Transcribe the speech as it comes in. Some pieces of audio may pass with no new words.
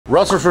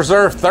Russell's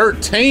Reserve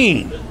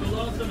 13. This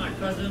belongs to my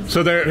cousin.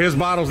 So there, his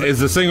bottles, is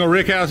the single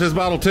Rickhouse his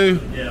bottle too?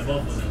 Yeah,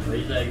 both of them.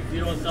 He's like, if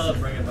you don't sell it,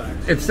 bring it back.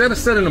 Instead of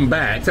sending them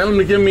back, tell him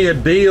to give me a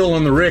deal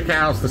on the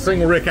Rickhouse, the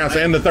single Rickhouse,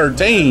 and the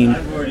 13,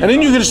 and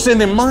then you can just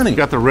send him money.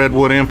 Got the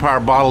Redwood Empire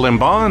bottled in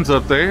bonds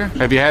up there.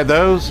 Have you had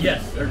those?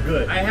 Yes, they're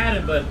good. I had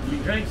it, but we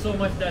drank so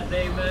much that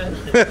day, man.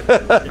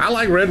 I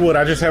like Redwood.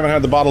 I just haven't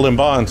had the bottled in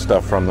bond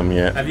stuff from them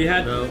yet. Have you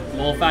had the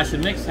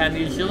old-fashioned mix,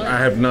 Handy and Schiller? I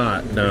have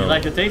not, no. Would you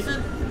like to taste it?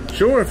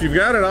 Sure, if you've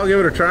got it, I'll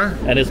give it a try.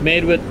 And it's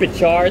made with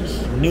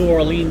Pritchard's New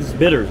Orleans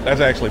bitters. That's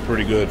actually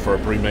pretty good for a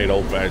pre-made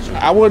old-fashioned.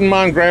 I wouldn't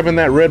mind grabbing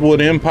that Redwood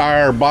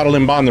Empire bottled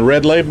in bond, the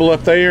red label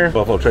up there.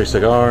 Buffalo Trace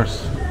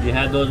cigars. You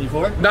had those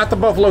before? Not the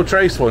Buffalo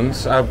Trace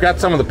ones. I've got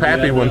some of the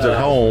Pappy ones at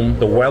home.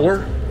 The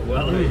Weller.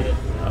 Well,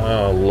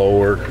 Oh,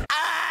 Lord.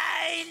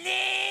 I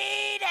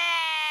need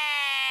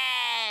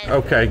it!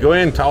 Okay, go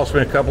ahead and toss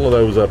me a couple of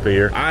those up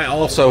here. I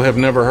also have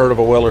never heard of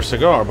a Weller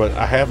cigar, but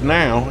I have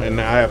now, and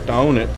I have to own it.